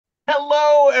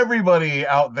Hello, everybody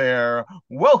out there.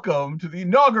 Welcome to the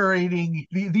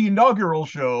inaugural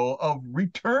show of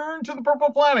Return to the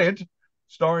Purple Planet,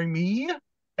 starring me.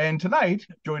 And tonight,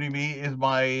 joining me is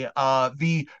my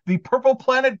the Purple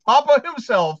Planet Papa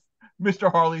himself, Mr.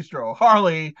 Harley Stroh.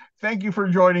 Harley, thank you for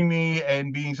joining me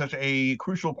and being such a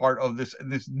crucial part of this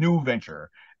new venture.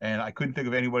 And I couldn't think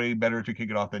of anybody better to kick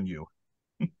it off than you.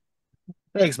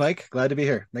 Thanks, Mike. Glad to be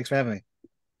here. Thanks for having me.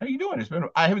 How you doing?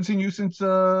 I haven't seen you since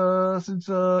It's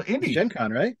Indy. Gen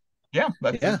Con, right? Yeah,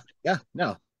 Yeah, yeah.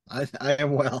 No, I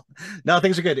am well. No,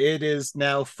 things are good. It is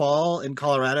now fall in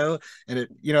Colorado, and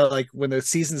like when the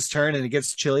seasons turn and it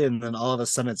gets chilly, and then all of a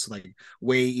sudden it's like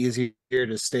way easier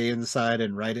to stay inside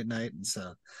and write at night, and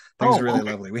so things are Oh, really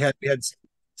okay. lovely. We had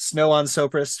snow on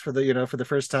Sopris for the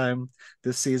first time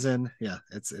this season. Yeah,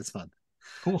 it's fun.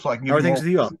 Cool. So I can How give are you things more.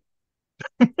 with you all?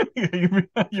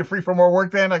 You're free for more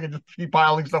work then? I can just keep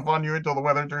piling stuff on you until the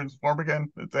weather turns warm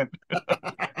again. That's it.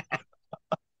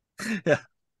 Yeah,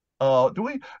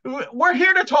 Do we're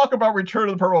here to talk about Return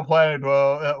to the Purple Planet,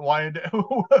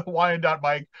 Wyandotte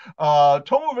Mike.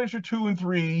 Tomo Adventure 2 and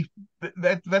 3,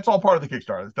 that's all part of the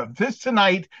Kickstarter stuff. This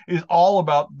tonight is all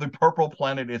about the Purple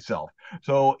Planet itself.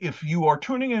 So if you are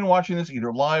tuning in and watching this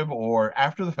either live or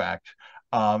after the fact,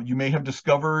 you may have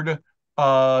discovered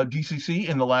DCC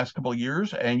in the last couple of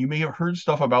years, and you may have heard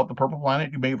stuff about the Purple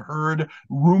Planet. You may have heard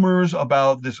rumors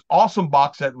about this awesome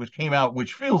box set which came out,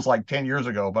 which feels like 10 years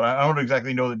ago, but I don't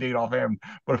exactly know the date offhand,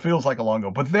 but it feels like a long ago.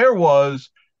 But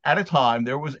at a time,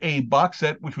 there was a box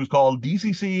set which was called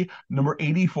DCC number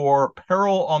 84,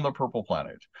 Peril on the Purple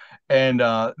Planet. And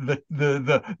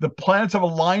the planets have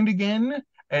aligned again.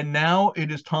 And now it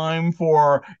is time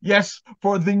for, yes,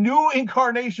 for the new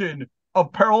incarnation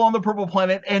of Peril on the Purple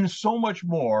Planet and so much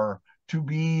more to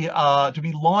be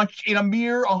launched in a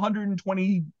mere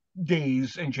 120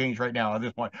 days and change right now at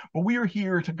this point. But we are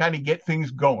here to kind of get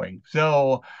things going.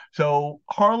 So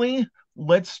Harley,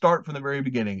 let's start from the very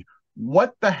beginning.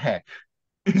 What the heck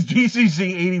is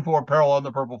GCC 84 Peril on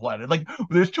the Purple Planet? Like,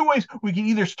 there's two ways we can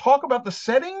either talk about the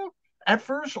setting at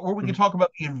first, or we can mhm, talk about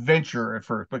the adventure at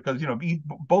first, because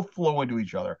both flow into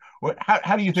each other.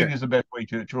 How do you think sure. is the best way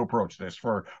to approach this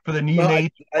for the Well,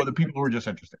 neonates I or the people who are just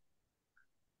interested?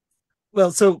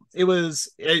 Well, so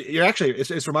you're actually,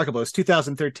 it's remarkable. It's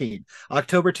 2013,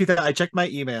 October 2000. I checked my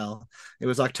email. It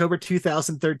was October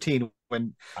 2013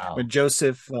 when Wow.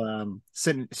 Joseph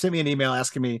sent me an email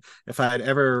asking me if I had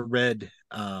ever read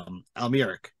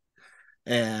Almeric,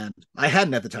 and I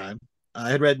hadn't at the time. I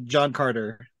had read John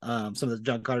Carter, some of the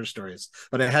John Carter stories,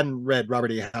 but I hadn't read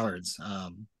Robert E. Howard's.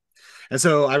 And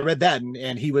so I read that,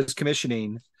 and he was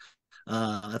commissioning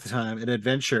at the time an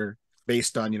adventure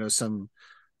based on some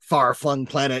far flung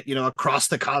planet across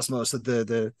the cosmos that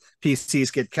the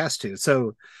PCs get cast to.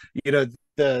 So you know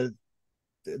the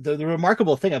the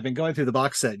remarkable thing, I've been going through the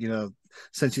box set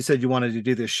since you said you wanted to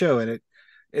do this show, and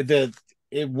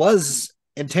it was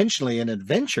intentionally an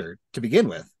adventure to begin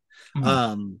with, Mhm.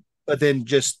 um but then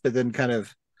kind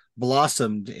of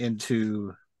blossomed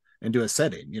into a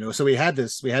setting. So we had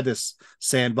this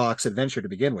sandbox adventure to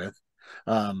begin with,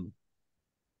 um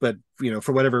but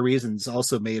for whatever reasons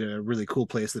also made a really cool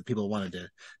place that people wanted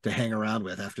to hang around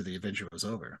with after the adventure was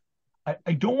over.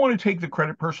 I don't want to take the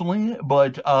credit personally,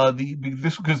 but the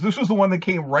this because this was the one that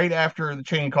came right after the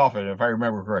Chain Coffin, if I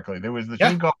remember correctly. There was the Yeah,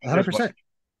 Chain Coffin first. 100%.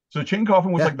 So Chain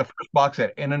Coffin was Yeah. like the first box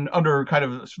set, and then under kind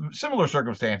of similar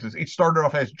circumstances, it started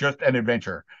off as just an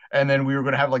adventure, and then we were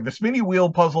going to have like the spinny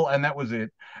wheel puzzle, and that was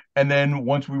it. And then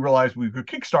once we realized we were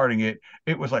kickstarting it,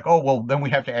 it was like, oh well, then we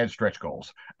have to add stretch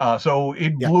goals. So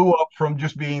it Yeah. blew up from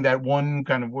just being that one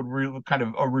kind of what really kind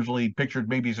of originally pictured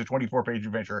maybe as a 24-page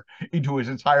adventure into his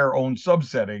entire own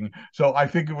subsetting. So I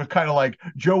think it was kind of like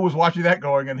Joe was watching that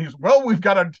going, and he's well, we've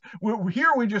got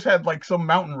here we just had like some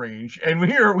mountain range, and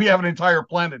here we have an entire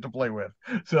planet to play with.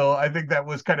 So I think that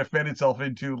was kind of fed itself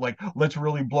into like, let's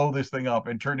really blow this thing up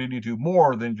and turn it into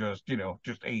more than just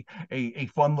a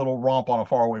fun little romp on a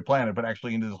faraway planet, but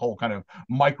actually into this whole kind of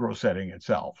micro setting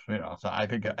itself. So I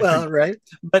think Well, right.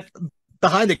 But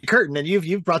behind the curtain, and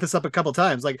you've brought this up a couple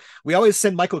times, like we always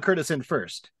send Michael Curtis in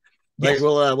first. Like yes.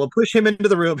 we'll push him into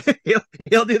the room.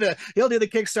 he'll do the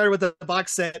Kickstarter with the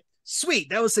box set. Sweet,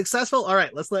 that was successful. All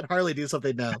right, let's let Harley do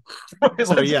something now. Right,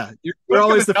 So let's yeah, you're let's get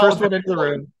always the the first knowledge one into the flowing.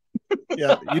 room.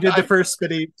 Yeah, you did the I, first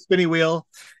spinny wheel.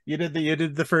 You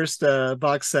did the first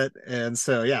box set, and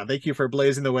so yeah, thank you for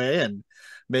blazing the way and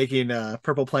making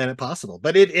Purple Planet possible.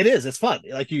 But it's fun.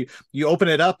 Like you open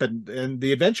it up, and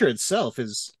the adventure itself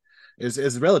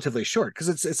is relatively short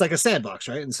because it's like a sandbox,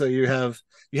 right? And so you have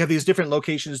these different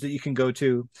locations that you can go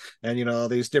to, and all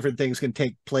these different things can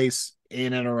take place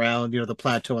in and around the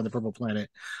plateau on the Purple Planet.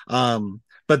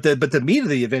 But the meat of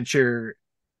the adventure,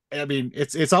 I mean,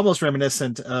 it's almost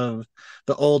reminiscent of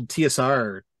the old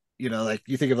TSR. Like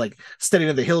you think of like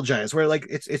Studying of the Hill Giants, where like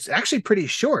it's actually pretty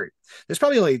short. There's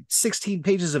probably only 16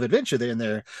 pages of adventure there in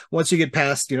there. Once you get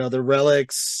past, the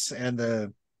relics and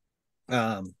the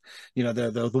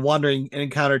wandering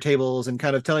encounter tables and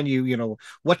kind of telling you,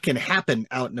 what can happen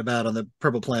out and about on the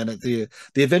Purple Planet. The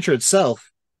adventure itself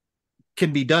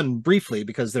can be done briefly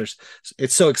because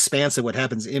it's so expansive what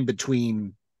happens in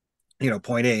between,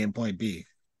 point A and point B.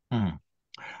 Hmm.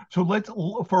 So let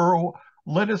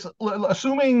us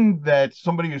assuming that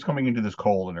somebody is coming into this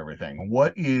cold and everything.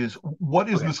 What is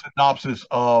Okay. the synopsis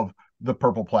of the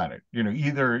Purple Planet?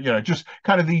 Either just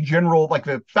kind of the general, like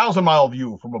the 1,000 mile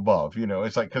view from above.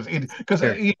 It's like Sure.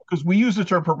 because we use the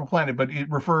term Purple Planet, but it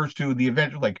refers to the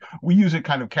adventure. Like we use it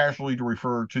kind of casually to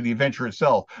refer to the adventure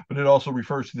itself, but it also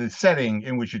refers to the setting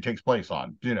in which it takes place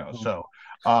on. So.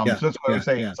 Yeah. So that's what I Yeah. was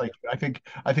saying. Yeah. It's like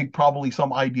I think probably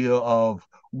some idea of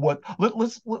what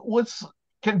let's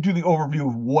can do the overview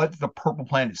of what the Purple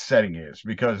Planet setting is,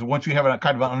 because once you have a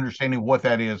kind of an understanding of what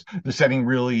that is, the setting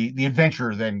really, the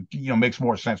adventure then makes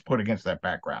more sense put against that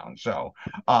background. So,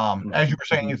 as you were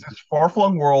saying, Mm-hmm. it's this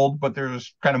far-flung world, but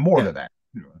there's kind of more Yeah. to that.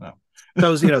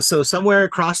 So somewhere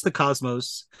across the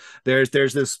cosmos, there's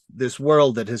this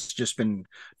world that has just been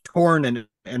torn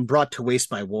and brought to waste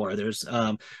by war. There's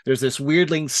this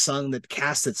weirdling sun that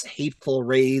casts its hateful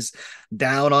rays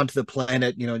down onto the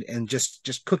planet, and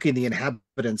just cooking the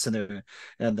inhabitants and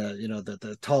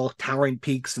the tall towering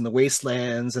peaks and the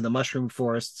wastelands and the mushroom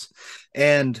forests.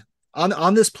 And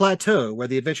on this plateau where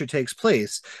the adventure takes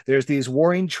place, there's these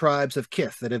warring tribes of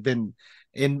Kith that have been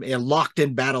in locked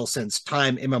in battle since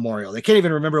time immemorial. They can't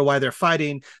even remember why they're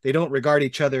fighting. They don't regard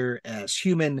each other as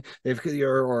human. They've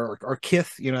or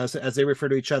kith, as they refer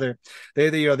to each other. They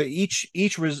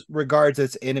each regards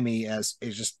its enemy as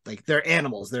just like they're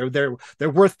animals. They're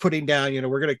worth putting down.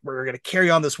 We're gonna carry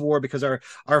on this war because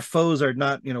our foes are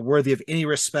not worthy of any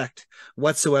respect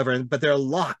whatsoever. But they're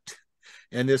locked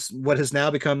in this what has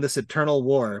now become this eternal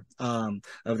war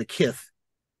of the kith,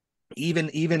 even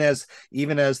as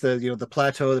the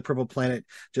plateau of the Purple Planet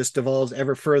just devolves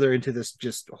ever further into this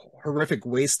just horrific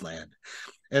wasteland.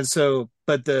 And so,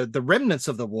 but the remnants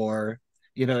of the war,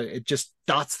 it just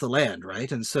dots the land,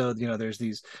 right? And so, there's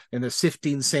these in the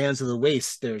sifting sands of the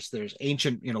waste. There's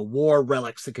ancient, war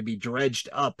relics that could be dredged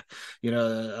up.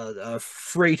 A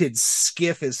freighted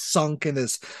skiff is sunk in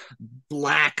this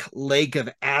black lake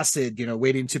of acid,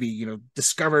 waiting to be,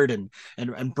 discovered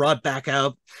and brought back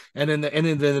out. And in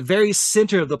the very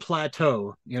center of the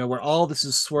plateau, where all this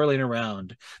is swirling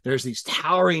around, there's these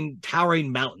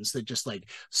towering mountains that just like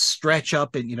stretch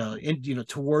up and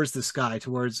towards the sky,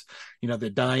 towards the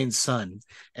dying sun.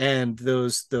 And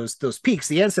those peaks,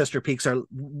 the ancestor peaks, are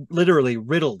literally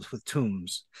riddled with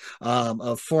tombs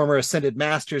of former ascended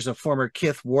masters, of former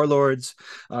kith warlords.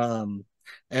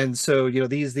 And so,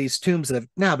 these tombs that have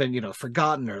now been,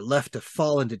 forgotten or left to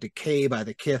fall into decay by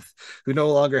the kith, who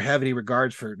no longer have any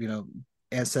regard for,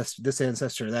 this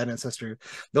ancestor, that ancestor.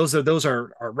 Those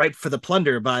are ripe for the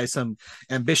plunder by some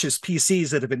ambitious PCs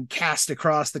that have been cast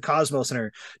across the cosmos and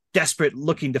are desperate,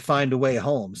 looking to find a way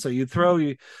home. So we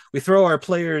throw our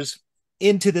players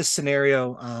into this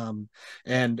scenario,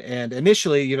 and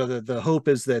initially, the hope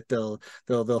is that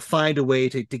they'll find a way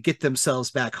to get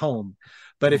themselves back home.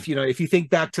 But if you think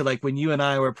back to like when you and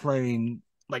I were playing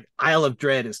like Isle of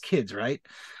Dread as kids, right?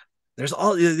 There's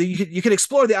all you can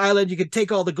explore the island, you can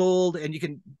take all the gold, and you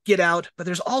can get out. But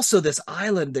there's also this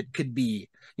island that could be,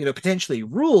 potentially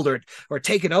ruled or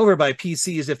taken over by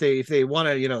PCs if they want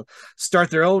to, start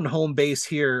their own home base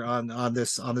here on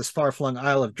this far flung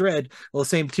Isle of Dread. Well, the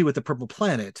same too with the Purple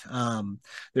Planet.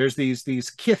 There's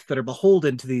these kith that are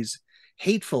beholden to these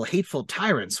hateful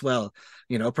tyrants. Well,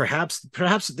 perhaps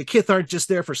the kith aren't just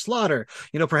there for slaughter.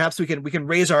 Perhaps we can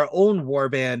raise our own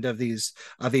warband of these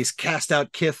cast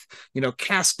out kith,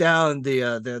 cast down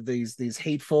these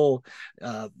hateful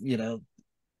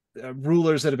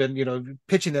rulers that have been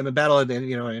pitching them in battle,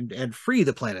 and free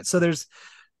the planet. So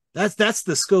that's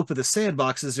the scope of the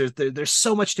sandboxes. There's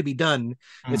so much to be done.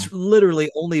 Mm. It's literally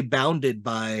only bounded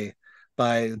by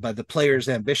the player's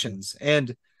ambitions,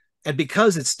 and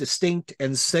because it's distinct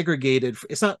and segregated,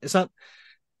 it's not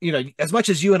as much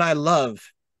as you and I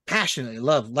passionately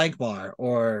love Langmar,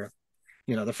 or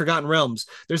the Forgotten Realms,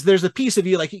 there's a piece of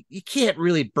you like you can't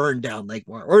really burn down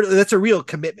Lakemore, or that's a real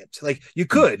commitment. Like you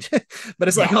could, but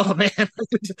it's like, Yeah. oh man,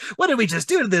 what did we just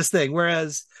do to this thing?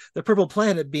 Whereas the Purple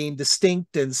Planet being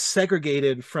distinct and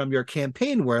segregated from your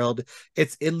campaign world,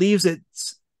 it leaves it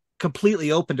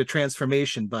completely open to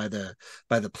transformation by the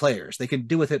players. They can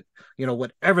do with it,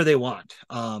 whatever they want.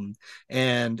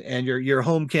 And your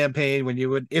home campaign, when you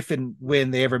would, if and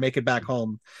when they ever make it back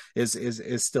home, is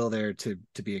still there to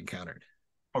be encountered.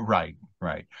 Right,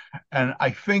 right. And I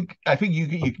think you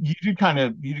did kind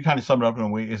of sum it up in a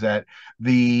way, is that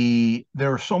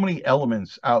there are so many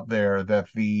elements out there that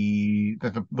the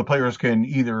players can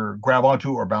either grab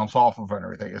onto or bounce off of and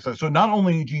everything. So not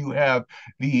only do you have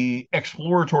the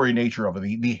exploratory nature of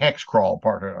it, the hex crawl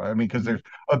part of it. I mean, because there's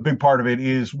a big part of it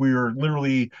is we're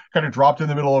literally kind of dropped in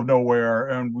the middle of nowhere,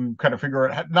 and we kind of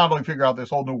not only figure out this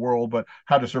whole new world, but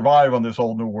how to survive on this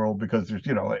whole new world, because there's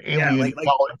Yeah, alien like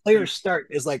player start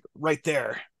is like right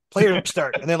there. Player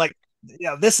start, and then like,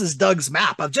 this is Doug's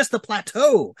map of just the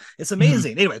plateau. It's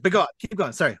amazing. Anyway, but go on, keep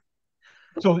going. Sorry.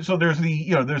 So there's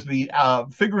the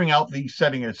figuring out the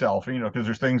setting itself, because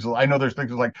there's things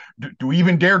like, do we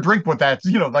even dare drink with that,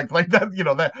 like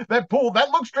that, that pool that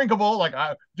looks drinkable, like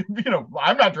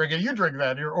I'm not drinking, you drink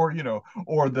that, or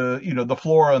the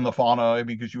flora and the fauna,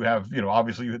 because you have,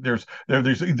 obviously there's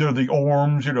either the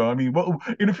orms, I mean, well,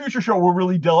 in a future show we'll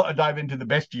really dive into the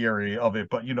bestiary of it,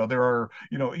 but there are,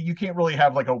 you can't really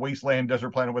have like a wasteland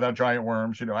desert planet without giant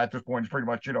worms, at this point it's pretty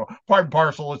much, part and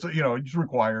parcel, it's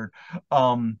required.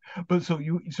 But so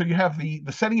you have the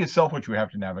setting itself, which you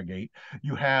have to navigate.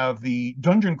 You have the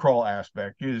dungeon crawl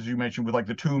aspect, as you mentioned, with like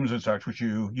the tombs and such, which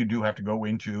you do have to go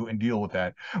into and deal with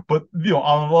that. But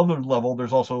on another level,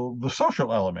 there's also the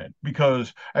social element,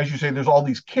 because as you say, there's all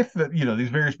these kith that these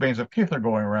various bands of kith are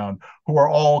going around, who are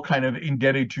all kind of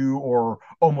indebted to, or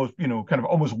almost kind of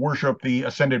almost worship the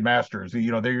ascended masters.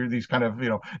 They're these kind of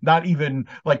not even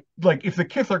like if the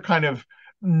kith are kind of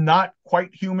not quite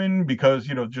human, because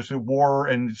just a war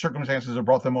and circumstances have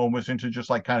brought them almost into just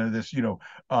like kind of this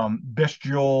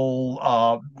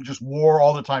bestial just war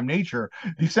all the time nature.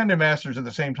 The ascended masters at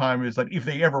the same time is like, if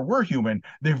they ever were human,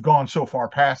 they've gone so far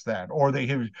past that, or they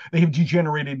have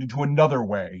degenerated into another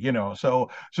way, Yeah. so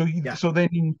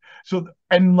then so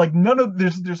and like none of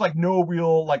there's like no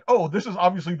real like, oh, this is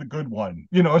obviously the good one,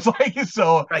 it's like,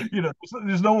 so Right.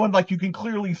 there's no one like you can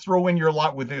clearly throw in your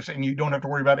lot with this, and you don't have to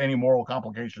worry about any moral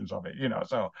complications of it,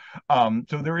 so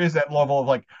there is that level of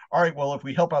like, all right, well, if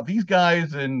we help out these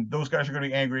guys, and those guys are going to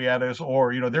be angry at us,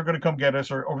 or they're going to come get us,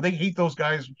 or they hate those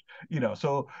guys,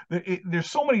 so there's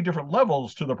so many different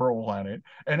levels to the Purple Planet.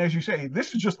 And as you say,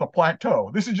 this is just the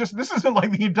plateau. This isn't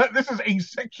like this is a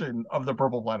section of the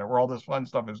Purple Planet where all this fun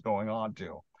stuff is going on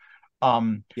too.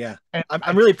 Yeah. And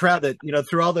I'm really proud that,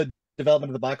 through all the development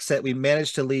of the box set, we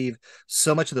managed to leave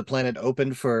so much of the planet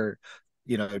open for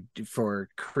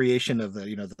creation of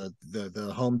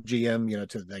the home GM,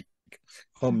 to like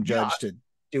home yeah, judge to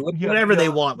do yeah, whatever yeah. they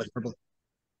want with purple,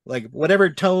 like whatever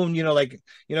tone, like,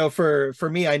 for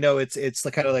me, I know it's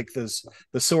like kind of like this,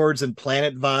 the swords and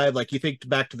planet vibe. Like you think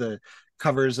back to the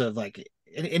covers of like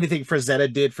anything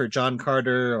Frazetta did for John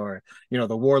Carter, or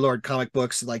the Warlord comic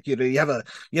books, like you have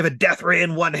a death ray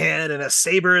in one hand and a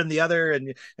saber in the other,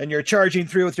 and you're charging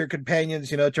through with your companions,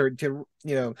 to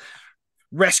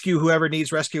rescue whoever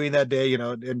needs rescuing that day,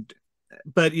 and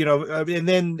but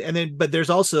but there's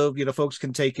also, folks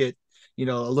can take it, a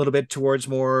little bit towards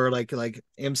more like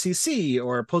MCC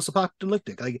or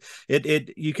post-apocalyptic. Like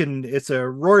you can, it's a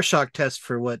Rorschach test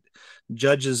for what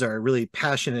judges are really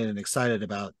passionate and excited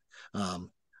about,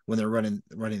 when they're running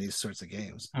these sorts of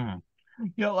games. Mhm.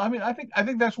 I mean, I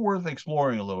think that's worth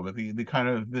exploring a little bit. The kind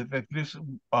of that this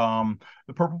the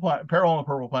Purple Planet, Peril on the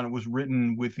Purple Planet, was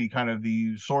written with the kind of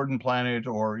the Sword and Planet,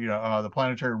 or the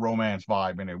planetary romance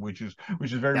vibe in it, which is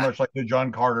very Yeah. much like the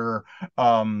John Carter,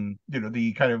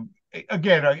 the kind of,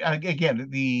 again,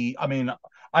 the I mean,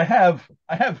 I have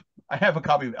I have I have a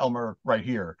copy of Elmer right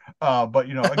here, but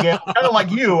again, kind of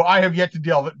like you, I have yet to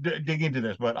dig into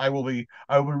this, but I will be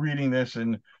reading this,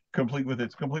 and complete with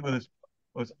its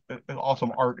was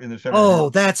awesome art in the center here. Oh,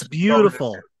 that's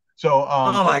beautiful. Oh So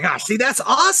my gosh. See, that's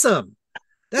awesome.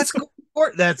 That's cool.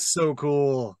 That's so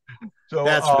cool. so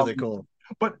That's really cool.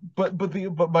 but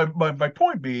my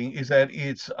point being is that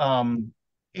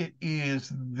it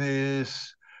is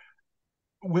this,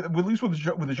 with at least with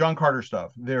the John Carter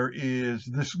stuff, there is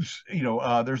this,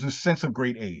 there's this sense of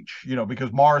great age,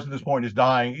 because Mars at this point is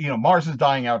dying. Mars is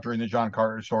dying out during the John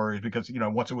Carter stories, because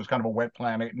once it was kind of a wet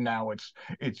planet, and now it's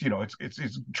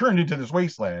turned into this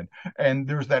wasteland, and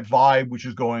there's that vibe which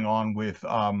is going on with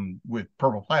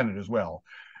Purple Planet as well.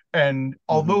 And Hmm.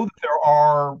 although there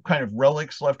are kind of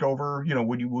relics left over,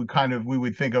 when you would kind of we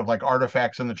would think of like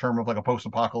artifacts in the term of like a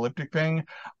post-apocalyptic thing,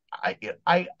 I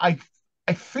I I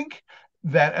I think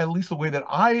that at least the way that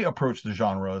I approach the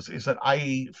genres is that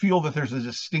I feel that there's a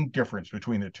distinct difference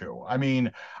between the two. I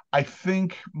mean, I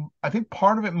think I think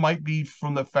part of it might be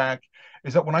from the fact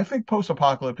is that when I think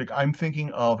post-apocalyptic, I'm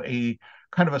thinking of a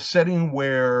kind of a setting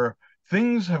where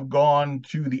things have gone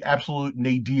to the absolute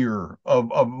nadir of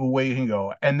the way it can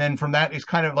go. And then from that, it's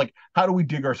kind of like, how do we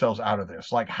dig ourselves out of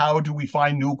this? Like, how do we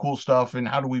find new cool stuff and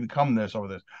how do we become this over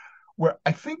this? Where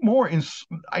I think more in,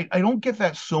 I don't get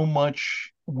that so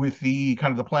much with the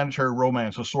kind of the planetary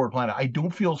romance of Sword Planet. I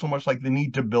don't feel so much like the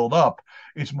need to build up.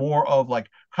 It's more of like,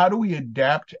 how do we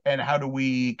adapt and how do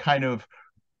we kind of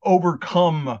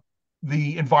overcome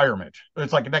the environment.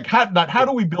 It's like how, not how Yeah.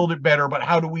 do we build it better, but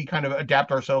how do we kind of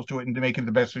adapt ourselves to it and to make it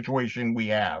the best situation we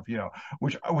have,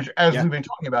 which as Yeah. we've been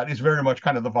talking about is very much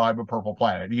kind of the vibe of Purple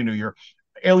Planet. Your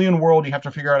alien world, you have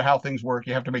to figure out how things work,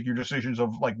 you have to make your decisions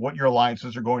of like what your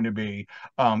alliances are going to be.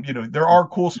 There are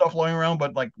cool stuff flying around,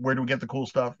 but like where do we get the cool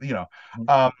stuff?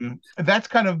 That's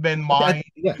kind of been my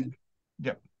Yeah.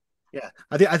 yeah. Yeah.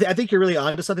 I think you're really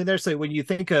onto something there. So when you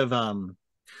think of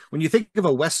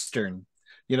a Western,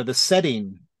 the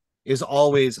setting is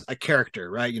always a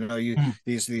character, right? Mhm.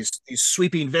 These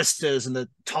sweeping vistas and the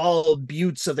tall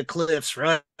buttes of the cliffs,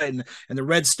 right? And the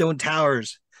red stone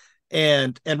towers.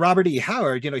 And Robert E.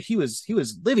 Howard, he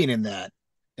was living in that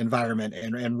environment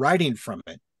and writing from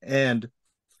it. And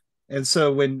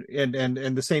so and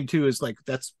the same too is like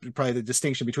that's probably the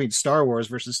distinction between Star Wars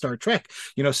versus Star Trek.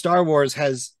 Star Wars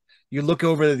has you look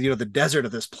over the desert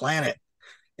of this planet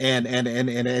and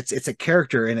it's a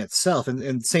character in itself,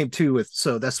 and same too with,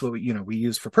 so that's what we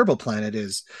use for Purple Planet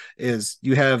is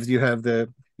you have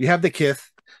the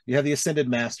Kith, you have the Ascended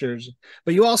Masters,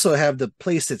 but you also have the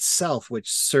place itself, which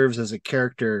serves as a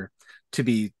character to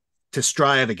be to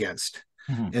strive against.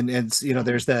 Mhm. And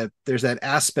there's that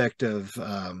aspect of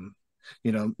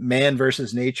man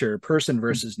versus nature, person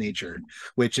versus nature,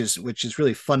 which is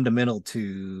really fundamental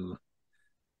to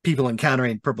people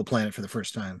encountering Purple Planet for the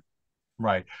first time.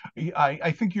 Right.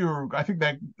 I think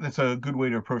that's a good way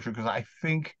to approach it because I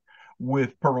think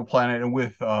with Purple Planet and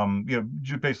with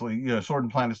just basically Sword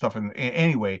and Planet stuff and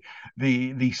anyway,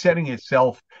 the setting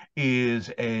itself is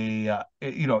it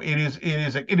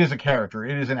is a character,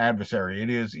 it is an adversary, it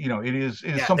is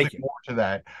Yeah, something thank you. more to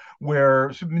that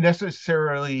where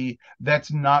necessarily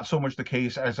that's not so much the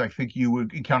case as I think you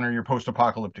would encounter in your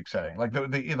post-apocalyptic setting. Like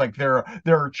like there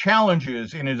are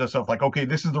challenges in it itself, like okay,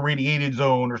 this is the radiated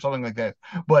zone or something like that,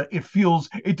 but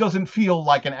it doesn't feel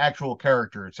like an actual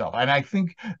character itself. And I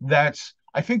think that's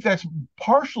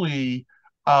partially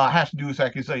has to do with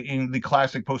that because in the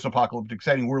classic post-apocalyptic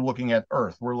setting, we're looking at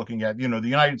Earth, we're looking at the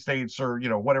United States or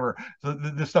whatever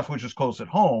the stuff which is close at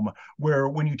home. Where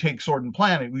when you take Sword and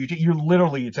Planet, you're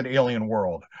literally it's an alien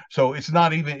world. So it's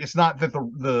not that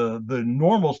the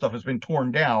normal stuff has been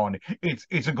torn down.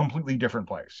 It's a completely different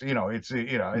place.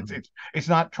 Mhm. It's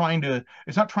not trying to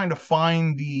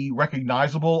find the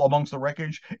recognizable amongst the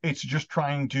wreckage. It's just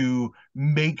trying to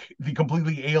make the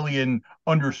completely alien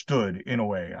understood in a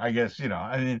way. I guess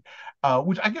I mean,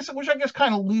 which I guess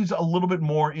kind of leads a little bit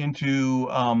more into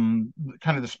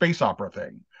kind of the space opera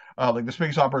thing. Like the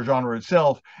space opera genre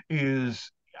itself is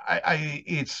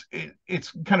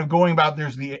it's kind of going about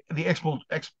there's the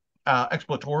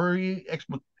exploratory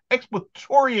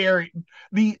exploratory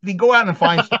the go out and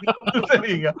find stuff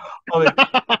of it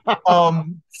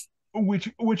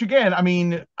which again, I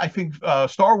mean, I think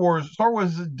Star Wars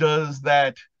does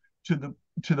that to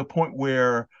the point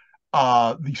where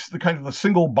the kind of the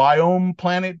single biome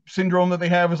planet syndrome that they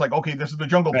have is like, okay, this is the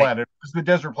jungle Right. planet, this is the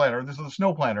desert planet, or this is the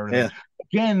snow planet, or anything. Yeah.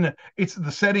 Again, it's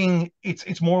the setting,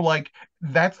 it's more like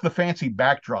that's the fancy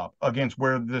backdrop against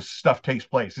where this stuff takes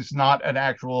place. It's not an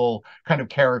actual kind of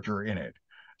character in it.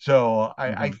 So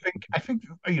Hmm. I think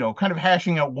kind of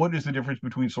hashing out what is the difference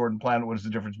between Sword and Planet, what is the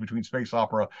difference between space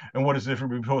opera, and what is the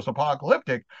difference between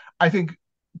post-apocalyptic. I think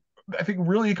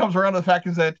really it comes around to the fact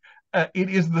is that it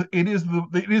is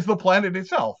the planet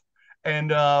itself.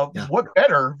 And Yeah. what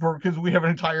better for because we have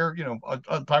an entire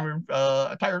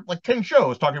entire like 10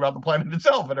 shows talking about the planet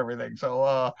itself and everything.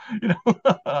 So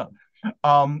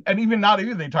and even not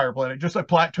even the entire planet, just a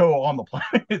plateau on the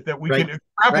planet that we Right. can Right.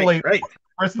 extrapolate Right. what the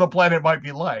rest of the planet might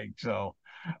be like. So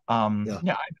Yeah.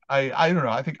 yeah, I don't know.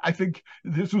 I think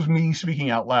this was me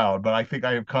speaking out loud, but I think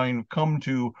I have kind of come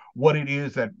to what it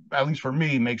is that, at least for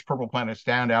me, makes Purple Planet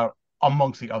stand out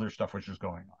amongst the other stuff which is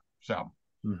going on. So,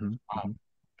 Hmm. um, Hmm.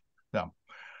 so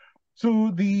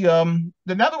So the now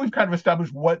that we've kind of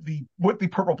established what the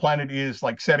Purple Planet is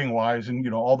like setting wise,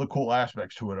 and all the cool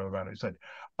aspects to it about it, I said,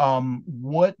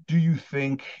 what do you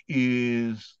think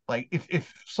is like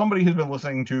if somebody has been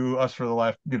listening to us for the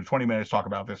last 20 minutes talk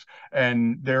about this,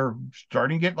 and they're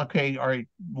starting to get like, okay, all right,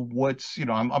 what's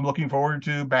I'm looking forward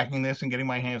to backing this and getting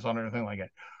my hands on it, everything like it.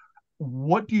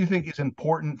 What do you think is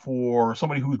important for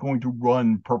somebody who's going to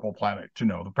run Purple Planet to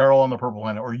know the peril on the Purple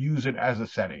Planet or use it as a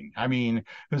setting? I mean,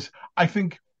 because I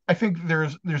think I think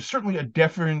there's certainly a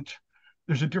different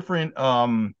there's a different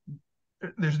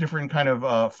there's a different kind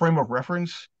of frame of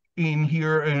reference in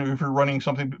here, and if you're running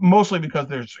something mostly because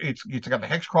it's got the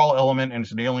hex crawl element and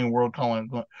it's an alien world calling,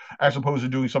 as opposed to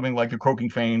doing something like the Croaking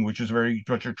Fane, which is very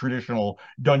much a traditional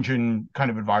dungeon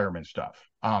kind of environment stuff.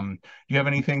 Do you have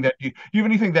anything that you have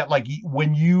anything that like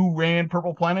when you ran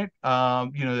Purple Planet,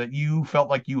 that you felt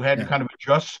like you had to Yeah. kind of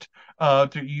adjust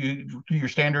to your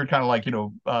standard kind of like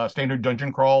standard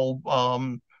dungeon crawl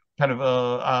kind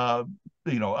of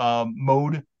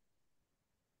mode?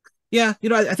 Yeah,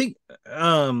 I think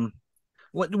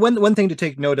one thing to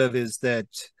take note of is that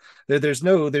there's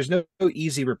no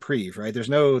easy reprieve, right? There's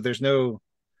no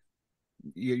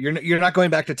you're not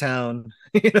going back to town.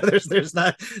 There's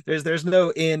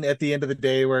no inn at the end of the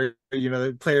day where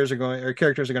the players are going or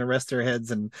characters are going to rest their heads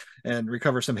and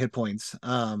recover some hit points.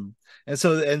 And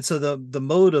so the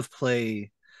mode of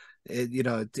play,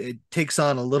 it takes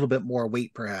on a little bit more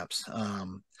weight perhaps.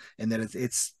 And then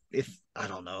it's if I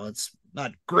don't know, it's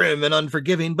not grim and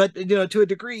unforgiving, but to a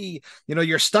degree,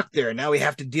 you're stuck there. Now we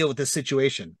have to deal with this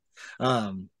situation.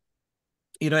 And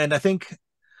I think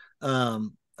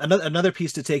another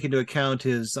piece to take into account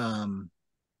is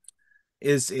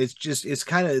just it's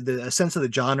kind of a sense of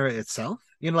the genre itself.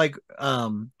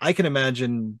 I can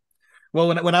imagine. Well,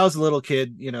 when I was a little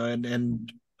kid,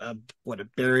 and what a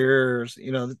barriers,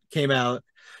 came out,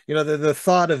 the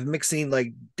thought of mixing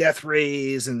like death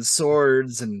rays and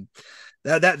swords and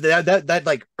that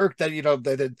like irked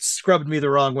that scrubbed me the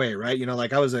wrong way, right?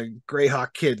 Like I was a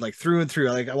Greyhawk kid, like through and through.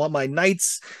 Like I want my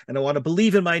knights, and I want to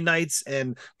believe in my knights.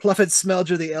 And Pluffet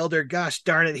Smelger the Elder, gosh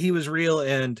darn it, he was real,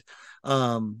 and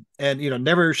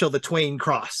never shall the twain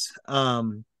cross.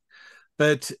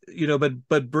 But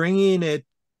bringing it,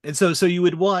 and so you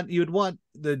would want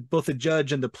the both the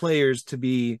judge and the players to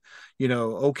be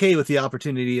okay with the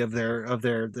opportunity of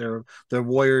their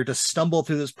warrior to stumble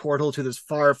through this portal to this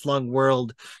far-flung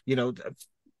world,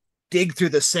 dig through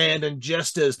the sand, and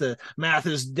just as the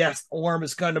Mathis death orm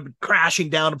is kind of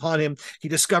crashing down upon him, he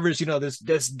discovers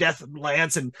this death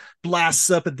lance and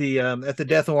blasts up at the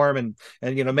death orm, and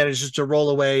manages to roll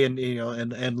away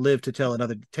and live to tell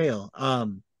another tale.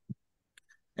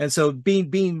 And so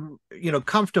being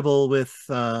comfortable with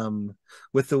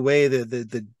the way that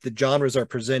the genres are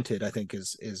presented, I think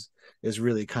is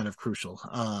really kind of crucial.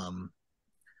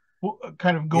 Well,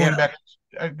 kind of Yeah.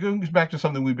 going back to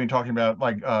something we've been talking about,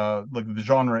 like the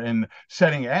genre and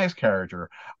setting as character.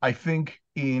 I think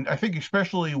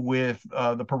especially with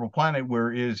the Purple Planet,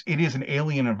 where it is an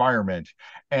alien environment,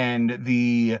 and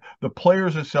the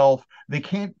players itself, they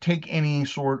can't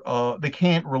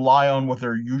rely on what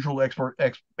their usual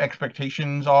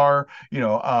expectations are,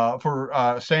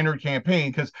 for standard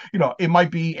campaign, because it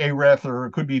might be a Reth or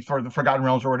it could be for the Forgotten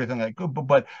Realms or anything like,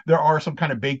 but there are some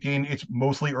kind of baked in. It's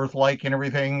mostly Earth-like and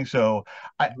everything. So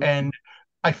and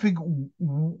I think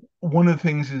one of the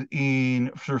things is in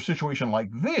for a situation like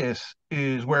this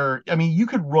is where, I mean, you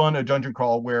could run a dungeon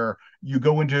crawl where you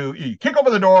kick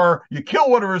open the door, you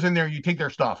kill whatever's in there, you take their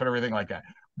stuff and everything like that.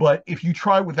 But if you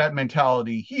try with that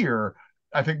mentality here,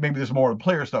 I think maybe there's more of the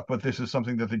player stuff, but this is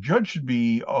something that the judge should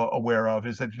be aware of,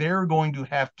 is that they're going to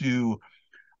have to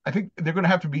I think they're going to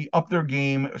have to be up their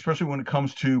game, especially when it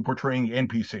comes to portraying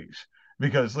NPCs,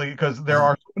 because there Uh,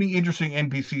 are so many interesting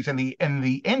NPCs, and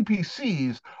the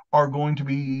NPCs are going to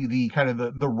be the kind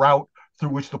of the route through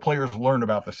which the players learn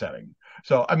about the setting.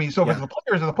 So I mean, so yeah. if the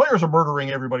players are murdering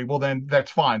everybody, well then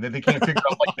that's fine. That they can't figure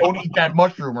out like don't eat that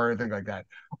mushroom or anything like that.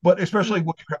 But especially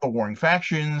when you have the warring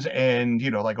factions, and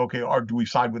like, okay, do we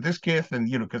side with this kith, and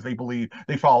because they believe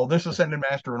they follow this ascended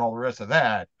master and all the rest of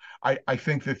that. I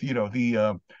think that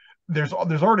there's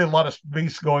already a lot of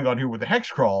space going on here with the hex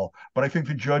crawl, but I think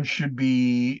the judge should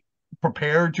be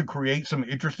prepared to create some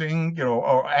interesting,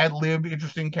 or ad lib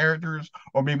interesting characters,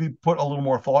 or maybe put a little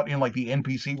more thought in like the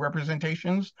NPC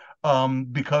representations,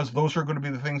 because those are going to be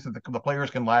the things that the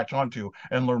players can latch onto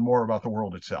and learn more about the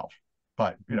world itself.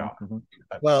 But Mhm.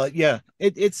 Well, yeah,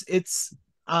 it's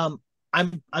um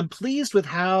I'm pleased with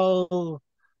how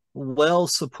well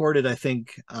supported I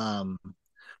think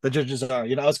the judges are.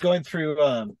 I was going through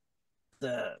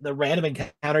the random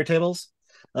encounter tables.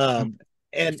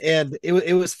 and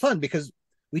it was fun because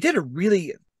we did a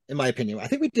really, in my opinion, I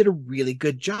think we did a really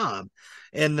good job,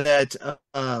 and that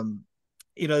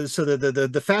so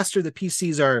the faster the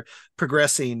PCs are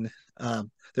progressing,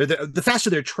 the faster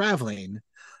they're traveling,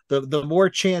 the more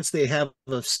chance they have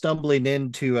of stumbling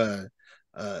into a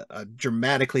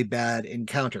dramatically bad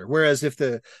encounter. Whereas if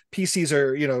the PCs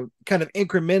are, kind of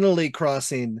incrementally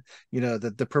crossing,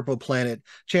 the purple planet,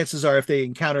 chances are if they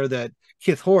encounter that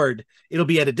Kith horde, it'll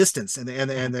be at a distance, and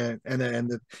the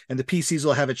PCs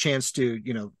will have a chance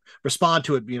to, respond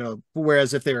to it.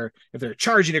 Whereas if they're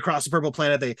charging across the purple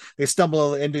planet, they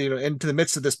stumble into, into the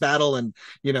midst of this battle, and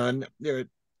and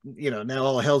now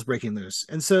all hell's breaking loose.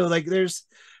 And so like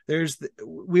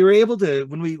we were able to,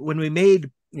 when we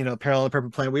made, Parallel Purple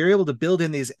Planet, we were able to build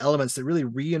in these elements that really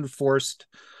reinforced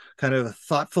kind of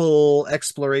thoughtful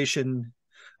exploration,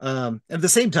 and at the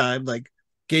same time, like,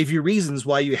 gave you reasons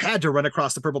why you had to run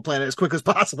across the purple planet as quick as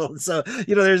possible. So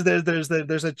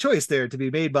there's a choice there to be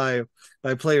made by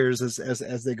players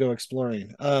as they go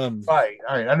exploring. Right.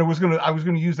 And I was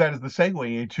gonna use that as the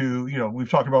segue into, we've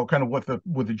talked about kind of what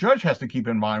the judge has to keep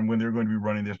in mind when they're going to be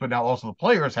running this, but now also the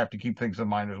players have to keep things in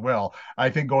mind as well. I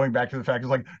think going back to the fact is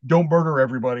like, don't murder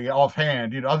everybody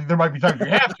offhand. There might be times you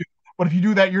have to, but if you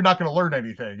do that, you're not going to learn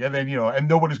anything. And then, and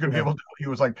nobody's going to be able to tell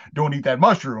you, it's like, don't eat that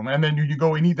mushroom. And then you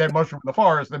go and eat that mushroom in the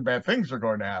forest, then bad things are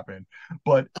going to happen.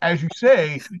 But as you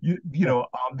say, the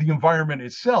environment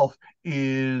itself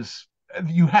is,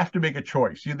 you have to make a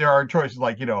choice. There are choices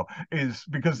like, is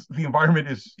because the environment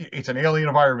it's an alien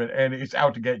environment and it's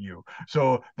out to get you.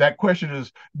 So that question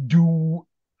is, do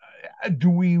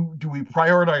we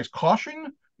prioritize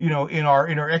caution, in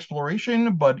our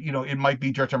exploration, but it might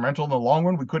be detrimental in the long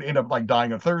run. We could end up like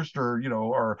dying of thirst, or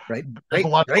Right, there's a right,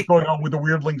 lot right. going on with the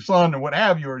weirdling sun and what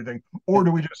have you, or anything. Or do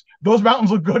we just, those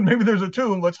mountains look good, maybe there's a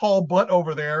tomb, let's haul butt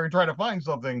over there and try to find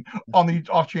something, on the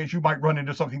off chance you might run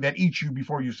into something that eats you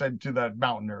before you send to that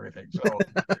mountain or everything. So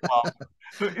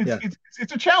it's Yeah.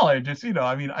 it's a challenge.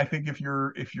 I think if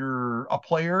you're a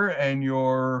player and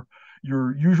your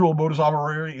usual modus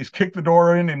operandi is kick the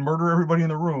door in and murder everybody in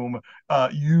the room,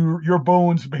 your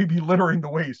bones may be littering the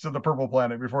wastes of the purple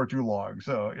planet before too long.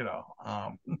 So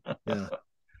Yeah.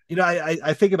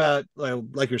 I think about,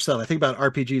 like yourself, I think about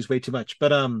RPGs way too much,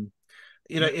 but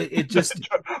it just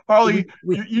Harley,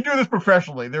 we you do this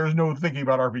professionally. There is no thinking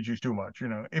about RPGs too much.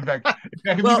 In fact, if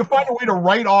you can well, find a way to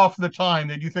write off the time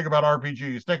that you think about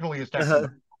RPGs, technically it's uh, taxable.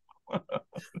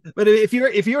 but if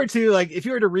you were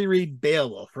to reread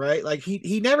Beowulf, right? Like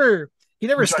he never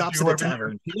Which I stops do at a every year.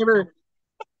 tavern.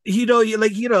 He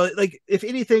never, like if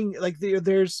anything, like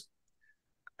there's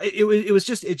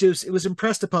it was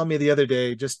impressed upon me the other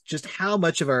day, just how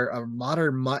much of our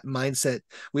modern mindset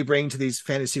we bring to these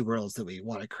fantasy worlds that we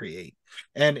want to create.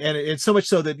 And it's so much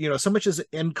so that, so much is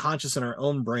unconscious in our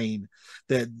own brain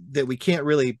that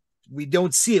we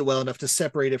don't see it well enough to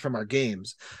separate it from our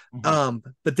games. Mhm.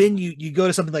 But then you go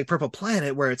to something like Purple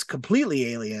Planet, where it's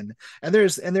completely alien, and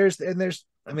there's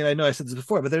I mean, I know I said this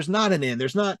before, but there's not an inn.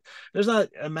 There's not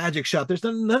a magic shop. There's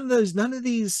none of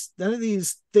these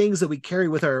things that we carry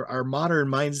with our modern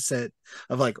mindset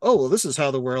of like, oh, well, this is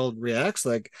how the world reacts.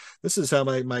 Like, this is how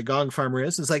my gong farmer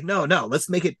is. It's like, no,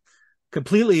 let's make it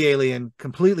completely alien,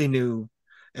 completely new,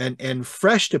 and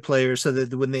fresh to players, so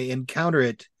that when they encounter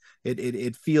it,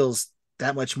 it feels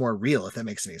that much more real, if that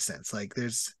makes any sense. Like,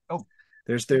 Oh,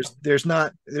 there's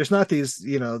not these,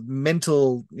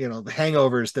 mental,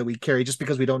 hangovers that we carry just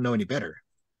because we don't know any better.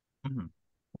 mhm.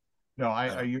 No,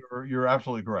 uh, you're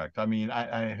absolutely correct. I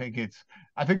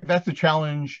think that's the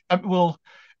challenge. Well,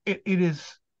 it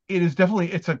is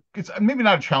definitely, it's maybe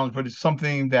not a challenge, but it's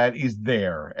something that is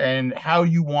there, and how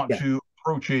you want yeah, to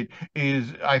approach it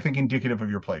is, I think, indicative of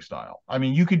your play style. I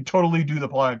mean, you could totally do the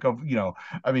plot of, you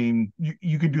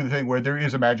could do the thing where there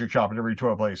is a magic shop in every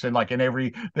toy place, and like in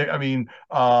every,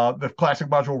 the classic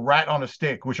module Rat on a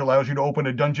Stick, which allows you to open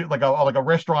a dungeon, like a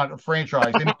restaurant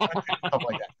franchise in a dungeon, stuff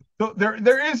like that. So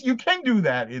there is, you can do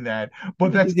that in that,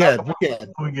 but that's not yeah, the we place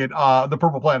can. doing it. The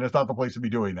Purple Planet is not the place to be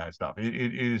doing that stuff. It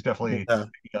is definitely,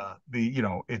 Yeah.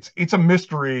 it's a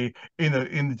mystery to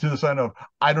the sense of,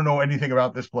 I don't know anything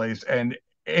about this place, and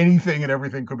anything and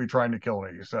everything could be trying to kill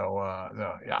me. So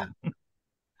yeah. Yeah.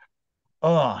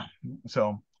 Uh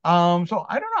so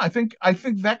I don't know. I think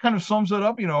that kind of sums it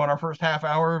up, in our first half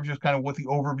hour of just kind of what the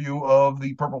overview of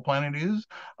the Purple Planet is.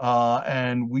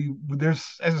 And there's,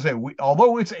 as I say,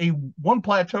 although it's a one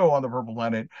plateau on the Purple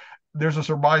Planet, there's a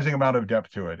surprising amount of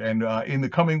depth to it. And in the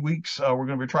coming weeks, we're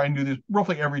going to be trying to do this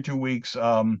roughly every 2 weeks.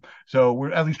 So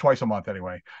we're at least twice a month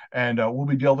anyway. And we'll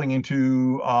be delving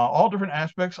into all different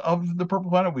aspects of the Purple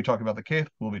Planet. We talk about the Kith.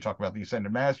 We'll be talking about the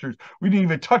Ascended Masters. We didn't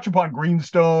even touch upon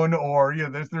Greenstone, or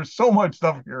there's so much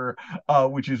stuff here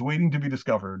which is waiting to be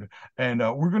discovered. And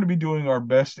we're going to be doing our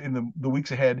best in the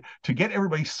weeks ahead to get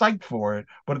everybody psyched for it,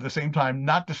 but at the same time,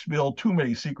 not to spill too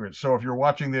many secrets. So if you're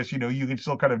watching this, you can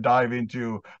still kind of dive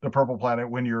into the Purple Planet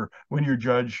when your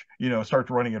judge, starts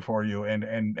running it for you,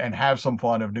 and have some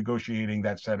fun of negotiating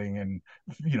that setting, and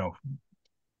you know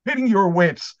pitting your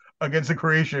wits against the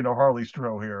creation of Harley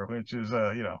Stroh here, which is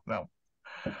no.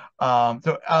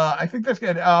 I think that's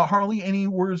good. Harley, any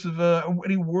words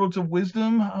of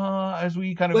wisdom as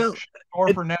we kind of Well,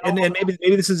 or for now? and then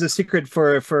maybe this is a secret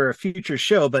for a future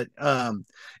show, but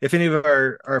if any of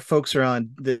our folks are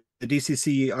on the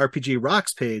DCC RPG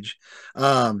Rocks page,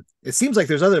 it seems like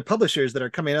there's other publishers that are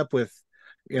coming up with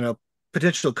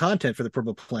potential content for the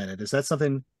Purple Planet. Is that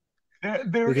something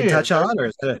There we can is. touch on, or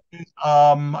is that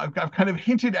I've kind of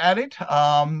hinted at it.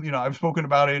 I've spoken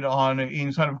about it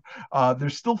in kind of.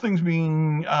 There's still things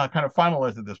being kind of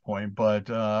finalized at this point, but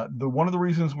the one of the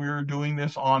reasons we're doing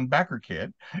this on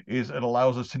backerkit is it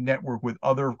allows us to network with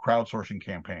other crowdsourcing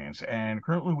campaigns, and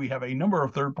currently we have a number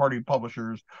of third-party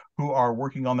publishers who are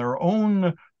working on their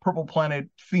own Purple Planet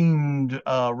themed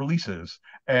releases,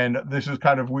 and this is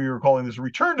kind of, we are calling this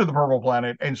Return to the Purple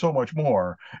Planet, and so much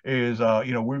more is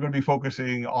we're going to be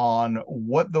focusing on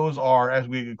what those are as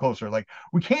we get closer. Like,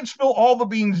 we can't spill all the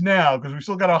beans now because we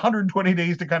still got 120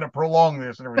 days to kind of prolong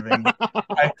this and everything. But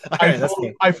I, all I, right? That's fully,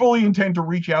 cool. I fully intend to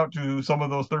reach out to some of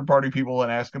those third party people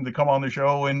and ask them to come on the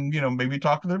show and maybe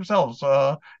talk to themselves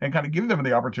and kind of give them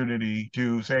the opportunity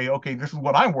to say, okay, this is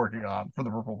what I'm working on for the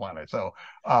Purple Planet. So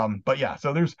but yeah,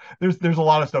 so there's a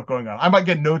lot of stuff going on. I might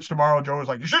get notes tomorrow. Joe was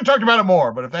like, you should have talked about it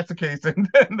more, but if that's the case, then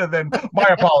my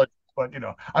apologies. But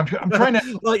I'm trying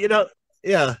to. Well,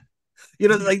 yeah,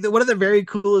 like one of the very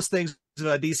coolest things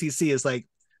about DCC is like,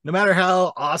 no matter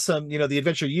how awesome the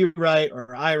adventure you write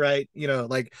or I write,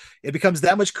 like it becomes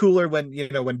that much cooler when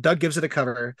when Doug gives it a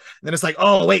cover, and then it's like,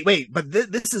 oh wait, but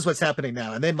this is what's happening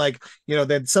now, and then like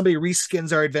then somebody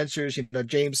reskins our adventures,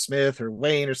 James Smith or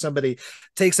Wayne or somebody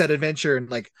takes that adventure, and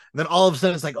like, and then all of a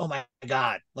sudden it's like, oh my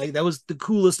god, like that was the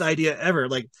coolest idea ever.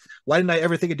 Like, why didn't I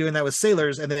ever think of doing that with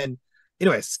Sailors? And then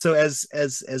anyways, so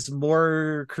as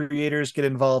more creators get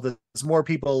involved, as more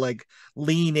people like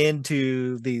lean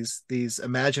into these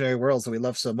imaginary worlds that we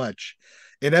love so much,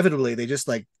 inevitably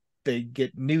they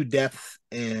get new depth,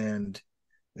 and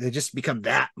they just become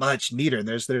that much neater. And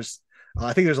there's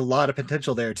I think there's a lot of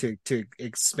potential there to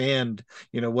expand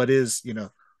what is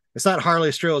it's not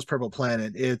Harley Stroh's Purple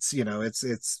Planet. It's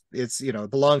it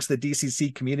belongs to the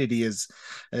DCC community as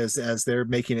they're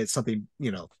making it something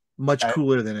much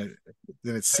cooler than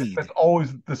its seed. That's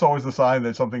always the sign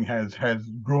that something has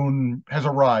grown, has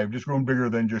arrived, it's grown bigger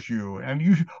than just you, and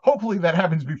hopefully that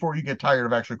happens before you get tired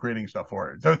of actually creating stuff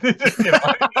for it. So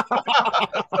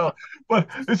so, but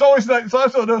it's always not, it's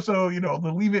also no, so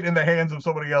to leave it in the hands of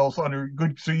somebody else under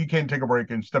good, so you can take a break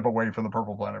and step away from the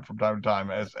Purple Planet from time to time.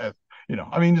 As I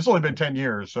mean, it's only been 10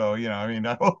 years, so I mean,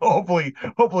 hopefully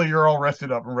you're all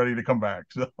rested up and ready to come back.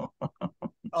 So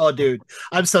Oh, dude,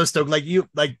 I'm so stoked.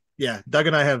 Yeah, Doug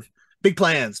and I have big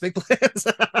plans, big plans.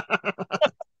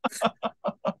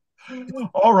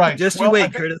 all right, Just you well,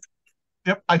 wait, Curtis.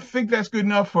 yep, I think that's good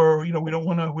enough for we don't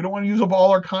want to use up all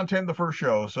our content in the first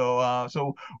show.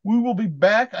 So we will be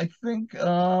back. I think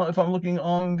if I'm looking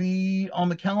on the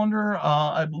calendar,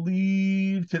 I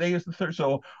believe today is the third.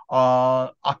 So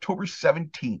October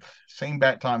 17th, same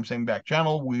bat time, same back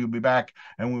channel. We will be back,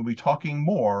 and we'll be talking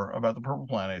more about the Purple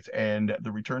Planet and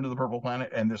the return to the Purple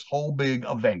Planet and this whole big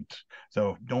event.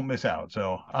 So don't miss out.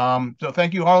 So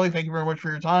thank you, Harley. Thank you very much for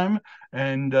your time,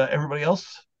 and everybody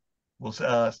else. We'll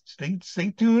stay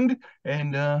tuned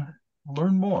and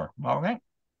learn more. All right.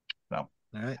 So All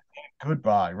right.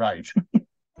 goodbye. Right.